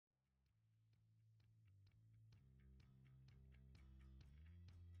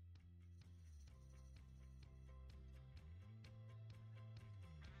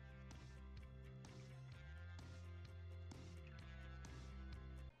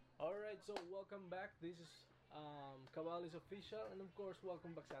Alright, so welcome back. This is Cabalis Official, and of course,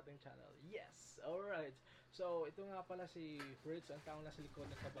 welcome back sa ating channel. Yes! Alright. So, ito nga pala si Fritz, ang taong nasa likod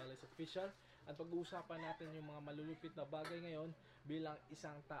ng Cabalis Official. At pag-uusapan natin yung mga malulupit na bagay ngayon bilang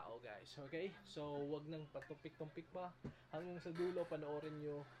isang tao, guys. Okay? So, wag nang patumpik-tumpik pa. Hanggang sa dulo, panoorin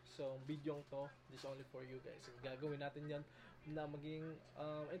nyo. So, video to, this only for you, guys. And gagawin natin yan na maging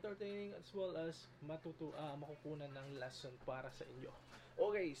entertaining as well as makukunan ng lesson para sa inyo.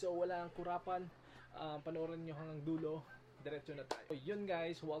 Okay, so wala ang kurapan. Panoorin nyo hanggang dulo. Diretso na tayo. So, yun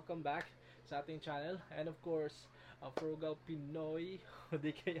guys, welcome back sa ating channel. And of course, Frugal Pinoy.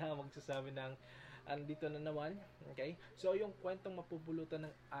 Hindi kaya magsasabi ng andito na naman. Okay? So, yung kwentong mapupulutan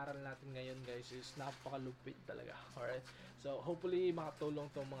ng aral natin ngayon guys is napakalupit talaga. Alright? So, hopefully makatulong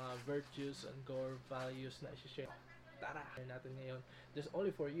tong mga virtues and core values na isi-share. Tara! Natin ngayon just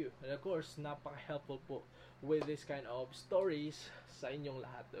only for you. And of course, napaka-helpful po with this kind of stories sa inyong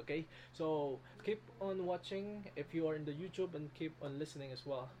lahat. Okay? So, keep on watching if you are in the YouTube and keep on listening as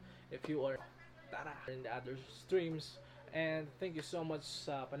well if you are in the other streams. And thank you so much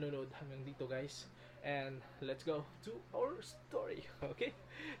sa panunod hanggang dito guys. And let's go to our story. Okay?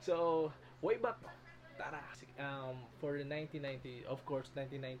 So, way back for the 1990s, of course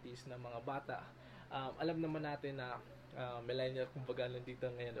 1990s na mga bata, alam naman natin na millennial kumbaga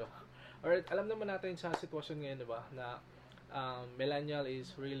nandito ngayon, diba? Alright, alam naman natin sa sitwasyon ngayon, diba, na millennial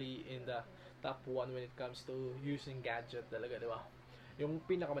is really in the top 1 when it comes to using gadget talaga, diba? Yung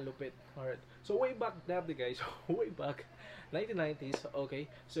pinakamalupit. Alright, so way back dati guys, way back 1990s. Okay,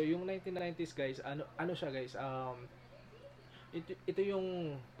 so yung 1990s guys, ano siya guys, ito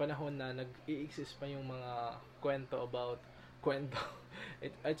yung panahon na nag-i-exist pa yung mga kwento.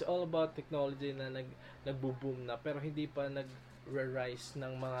 It's all about technology na nagbo-boom na, pero hindi pa nag-rise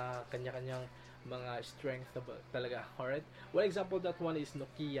ng mga kanya-kanyang mga strength talaga. Alright? One example that one is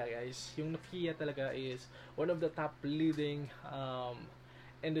Nokia guys. Yung Nokia talaga is one of the top leading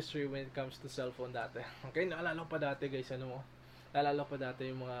industry when it comes to cellphone dati. Okay? Naalala ko pa dati guys, naalala ko pa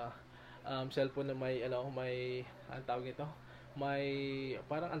dati yung mga cellphone na may ang tawag ito, may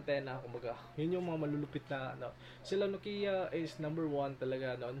parang antena kumbaga. Yun yung mga malulupit na sila Nokia is number 1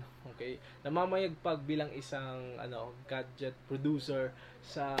 talaga noon. Okay? Namamayagpag bilang isang gadget producer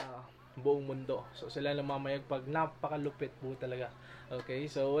sa buong mundo. So sila namamayagpag, napakalupit po talaga.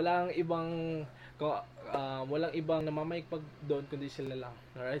 Okay? So walang ibang namamayagpag doon kundi sila lang.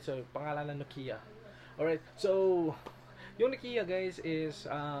 Alright? So pangalan ng Nokia. Alright? So yung Nokia guys is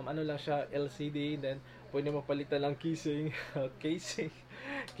lang siya, LCD, then pwede mapalitan lang casing.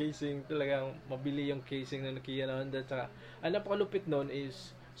 Casing talagang mabili yung casing ng Nokia noon. At saka ang napakalupit noon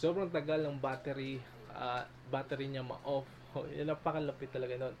is sobrang tagal ng battery niya ma-off. Yan, napakalupit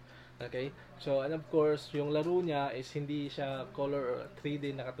talaga noon. Okay? So, and of course, yung laro niya is hindi siya color or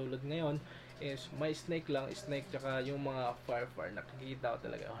 3D na katulad ngayon. Is may snake tsaka yung mga fire nakikita ko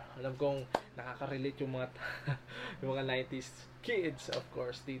talaga. Alam kong nakaka-relate yung mga yung mga 90s kids of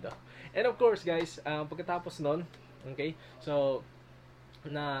course dito. And of course guys, pagkatapos nun, okay, so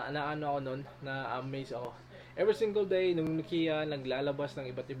ako nun, na-amaze ako. Every single day nung Nokia naglalabas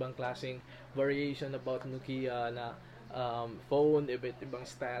ng iba't ibang klaseng variation about Nokia na phone, iba't ibang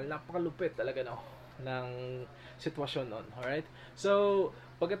style. Napakalupit talaga ng sitwasyon nun. Alright? So,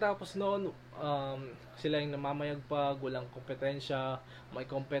 pagkatapos noon, sila yung namamayagpag, walang kompetensya, may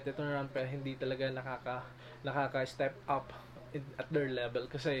competitor naman pero hindi talaga nakaka-step up at their level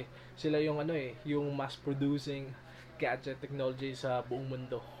kasi sila yung yung mass producing gadget technology sa buong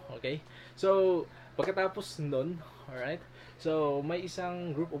mundo. Okay? So, pagkatapos noon, alright? So, may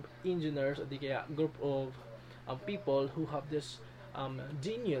isang group of engineers o di kaya group of people who have this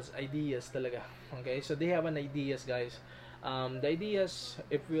genius ideas talaga. Okay? So, they have an ideas guys. The ideas,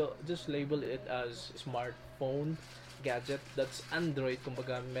 if we'll just label it as smartphone gadget, that's Android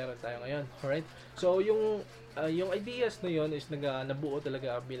kumbaga meron tayo ngayon. Alright? So yung ideas na yon is nabuo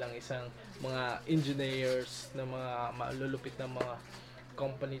talaga bilang isang mga engineers na mga malulupit na mga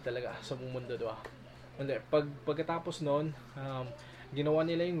company talaga sa buong mundo, diba? And pagkatapos noon, ginawa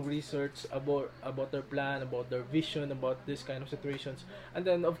nila yung research about their plan, about their vision, about this kind of situations. And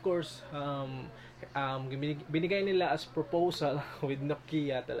then of course, binigay nila as proposal with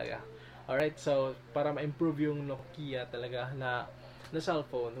Nokia talaga. Alright, so para ma-improve yung Nokia talaga na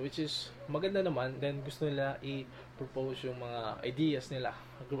cellphone, which is maganda naman. Then gusto nila i-propose yung mga ideas nila,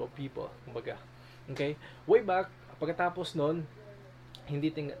 a group of people, kumbaga. Okay? Way back, pagkatapos noon,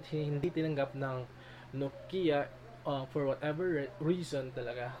 hindi tinanggap ng Nokia for whatever reason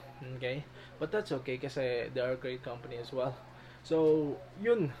talaga. Okay? But that's okay kasi they are a great company as well. So,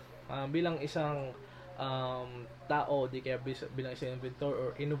 yun, bilang isang tao, di kaya bilang isang inventor or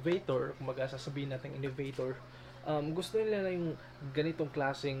innovator, kumbaga sasabihin natin innovator, gusto nila na yung ganitong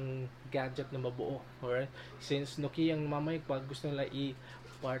klaseng gadget na mabuo. Alright? Since Nokia ang mamayagpag, gusto nila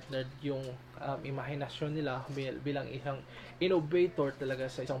i-partner yung imahinasyon nila bilang isang innovator talaga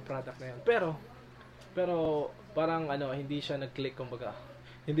sa isang product na yan. Pero parang hindi siya nag-click, kumbaga.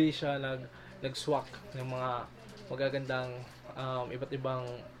 Hindi siya nag-swak ng mga magagandang iba't ibang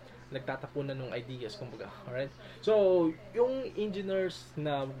nagtatapunan ng ideas, kumbaga. Alright? So, yung engineers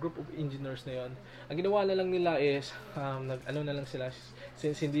na group of engineers na yon, ang ginawa na lang nila is na lang sila,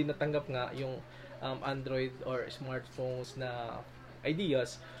 since hindi natanggap nga yung Android or smartphones na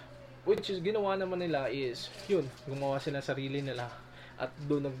ideas, which is ginawa naman nila is yun, gumawa sila sarili nila, at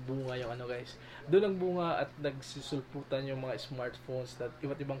doon nagbunga yung guys, doon nagbunga at nagsisulputan yung mga smartphones na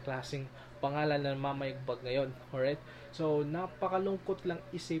iba't ibang klaseng pangalan na mamayagbag ngayon. Alright? So, napakalungkot lang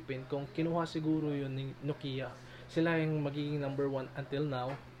isipin kung kinuha siguro yun ni Nokia, sila yung magiging number one until now,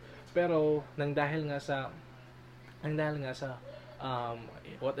 pero dahil nga sa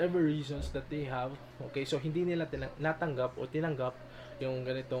whatever reasons that they have, okay, so hindi nila natanggap o tinanggap yung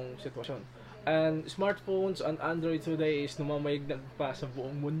ganitong sitwasyon. And smartphones and Android today is namamayagdag pa sa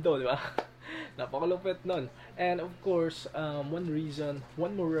buong mundo, di ba? Napakalupit nun. And of course, one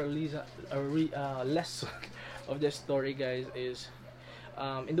more lesson of this story, guys, is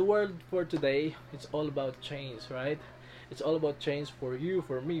in the world for today, it's all about change, right? It's all about change for you,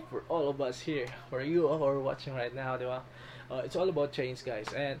 for me, for all of us here, for you who are watching right now, di ba? It's all about change, guys.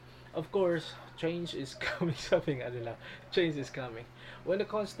 And of course, change is coming. Change is coming. When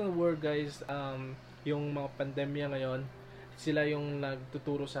it comes to the world, guys, yung mga pandemya ngayon, sila yung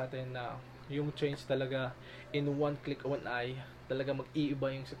nagtuturo sa atin na yung change talaga, in one click of an eye, talaga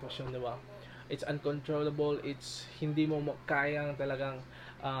mag-iiba yung sitwasyon, di ba? It's uncontrollable. It's hindi mo kayang talagang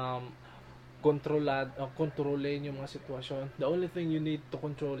kontrolin yung mga sitwasyon. The only thing you need to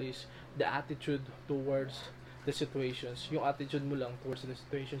control is the attitude towards the situations. Yung attitude mo lang towards the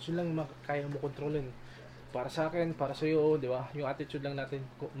situations, yun lang kaya mo kontrolin. Para sa akin, para sa iyo, di ba? Yung attitude lang natin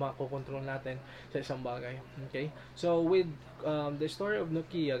makokontrol natin sa isang bagay. Okay? So with the story of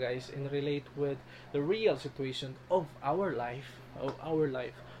Nokia, guys, and relate with the real situation of our life,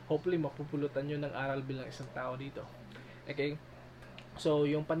 hopefully mapupulutan nyo ng aral bilang isang tao dito. Okay? So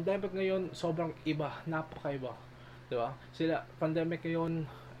yung pandemic ngayon, sobrang iba, napakaiba. Di ba? Pandemic ngayon,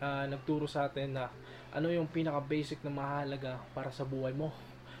 nagturo sa atin na ano yung pinaka-basic na mahalaga para sa buhay mo,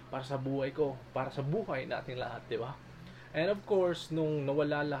 para sa buhay ko, para sa buhay natin lahat, di ba? And of course, nung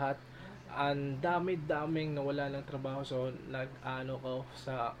nawala lahat, ang dami-daming nawala ng trabaho. So, ko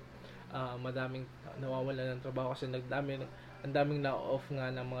sa madaming nawawala ng trabaho kasi ang daming na-off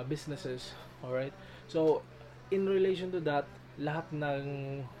nga ng mga businesses. Alright? So, in relation to that, lahat ng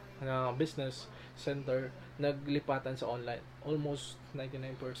business center naglipatan sa online. Almost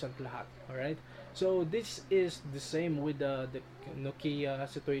 99% lahat. Alright? So, this is the same with the Nokia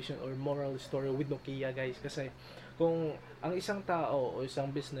situation or moral story with Nokia, guys. Kasi, kung ang isang tao o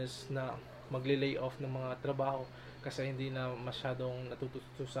isang business na magle-lay off ng mga trabaho kasi hindi na masyadong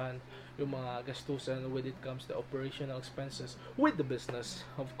natututusan yung mga gastusan when it comes to operational expenses with the business,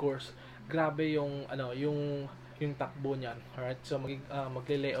 of course, grabe yung yung takbo niyan. Alright? So,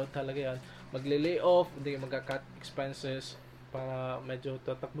 magle-lay off talaga yan. Magle-lay off, hindi magka-cut expenses para medyo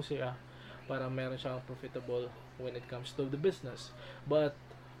tatakbo siya, para meron siyang profitable when it comes to the business. But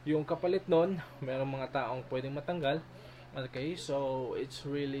yung kapalit nun, meron mga taong pwedeng matanggal. Okay, so it's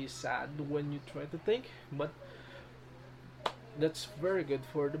really sad when you try to think, but that's very good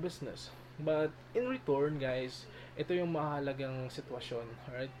for the business. But in return, guys, ito yung mahalagang sitwasyon.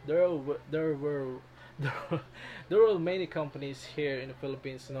 Alright, there were many companies here in the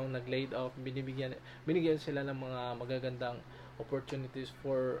Philippines nung nag-laid off, binigyan sila ng mga magagandang opportunities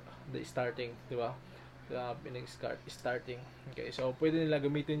for the starting, di ba? Starting. Okay, so pwede nila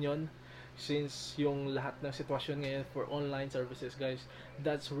gamitin yon since yung lahat ng sitwasyon ngayon for online services, guys,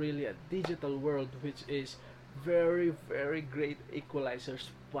 that's really a digital world which is very, very great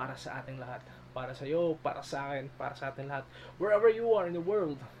equalizers para sa ating lahat. Para sa iyo, para sa akin, para sa atin lahat. Wherever you are in the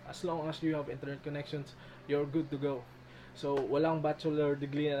world, as long as you have internet connections, you're good to go. So, walang bachelor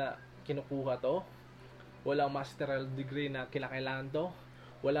degree na kinukuha to. Walang masteral degree na kailangan to.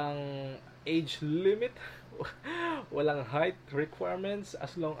 Walang age limit. Walang height requirements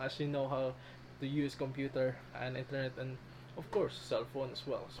as long as you know how to use computer and internet and of course cell phone as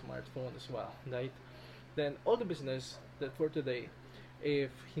well, smartphone as well, right? Then all the business that for today, if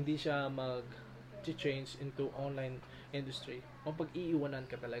hindi siya mag-change into online industry, mapag-iiwanan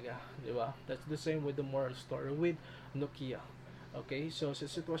ka talaga, di ba? That's the same with the moral story with Nokia. Okay, so sa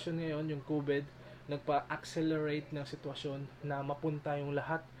sitwasyon ngayon, yung COVID nagpa-accelerate ng sitwasyon na mapunta yung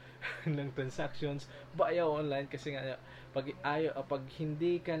lahat ng transactions via online kasi nga pag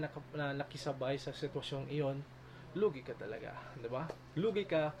hindi ka nakisabay sa sitwasyong iyon, lugi ka talaga, 'di ba? Lugi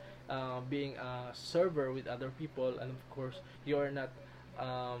ka being a server with other people, and of course you're not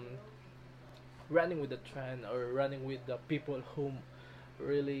um, running with the trend or running with the people whom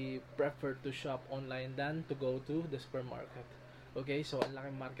really prefer to shop online than to go to the supermarket. Okay, so ang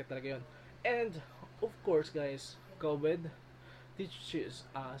laking market talaga yun. And of course guys, COVID teaches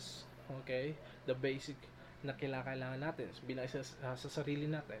us, okay, the basic na kailangan natin bilang sa sarili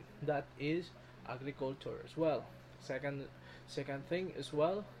natin. That is agriculture as well. Second thing as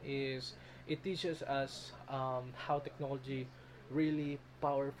well is it teaches us how technology really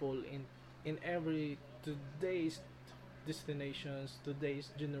powerful in every today's destinations,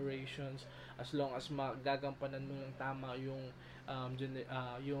 today's generations, as long as magagampanan mo ng tama yung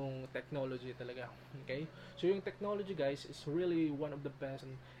technology talaga. Okay? So yung technology guys is really one of the best,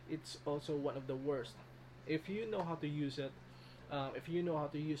 and it's also one of the worst. If you know how to use it, if you know how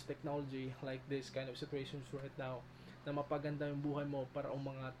to use technology like this kind of situations right now, na mapaganda yung buhay mo para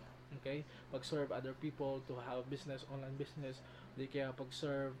umangat, okay? Pag-serve other people to have business, online business, di kaya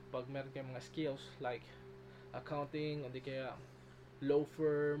pag-serve, pag meron kayong mga skills like accounting, hindi kaya law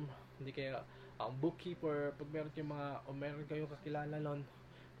firm, hindi kaya bookkeeper, pag meron kayong meron kayong kakilala nun,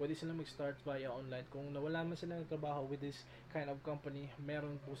 pwede silang mag-start via online. Kung nawala man sila ng trabaho with this kind of company,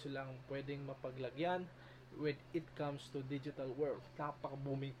 meron po silang pwedeng mapaglagyan when it comes to digital world.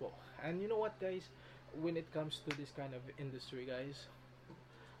 Napaka-booming po. And you know what guys, when it comes to this kind of industry guys,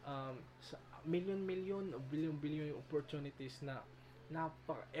 million o billion yung opportunities na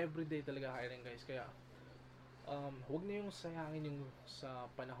everyday talaga hiring guys. Kaya huwag na yung sayangin yung sa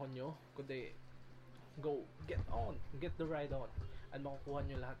panahon nyo, kundi go, get the ride on, and makukuha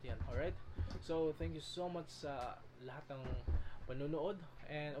nyo lahat yan. Alright? So thank you so much sa lahat ng panunood,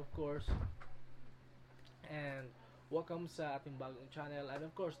 and of course, and welcome sa ating bagong channel, and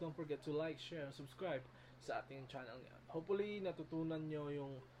of course don't forget to like, share, and subscribe sa ating channel. Hopefully natutunan nyo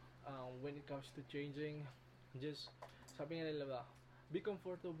yung when it comes to changing, just sabi nga nila ba, be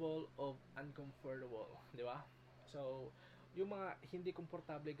comfortable of uncomfortable, di ba? So yung mga hindi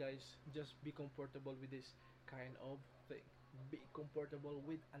komportable guys, just be comfortable with this kind of thing. Be comfortable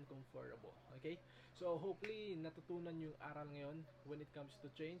with uncomfortable. Okay? So hopefully natutunan yung aral ngayon when it comes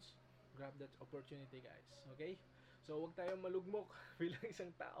to change. Grab that opportunity guys. Okay? So wag tayong malugmok bilang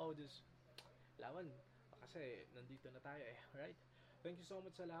isang tao, just lawan kasi nandito na tayo eh. Right? Thank you so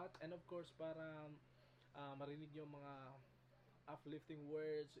much sa lahat, and of course para marinig yung mga uplifting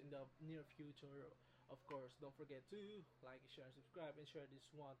words in the near future, of course don't forget to like, share, and subscribe, and share this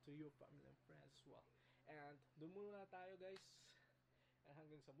one to your family and friends as well. And doon muna tayo guys, and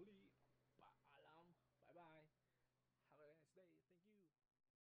hanggang sa muli.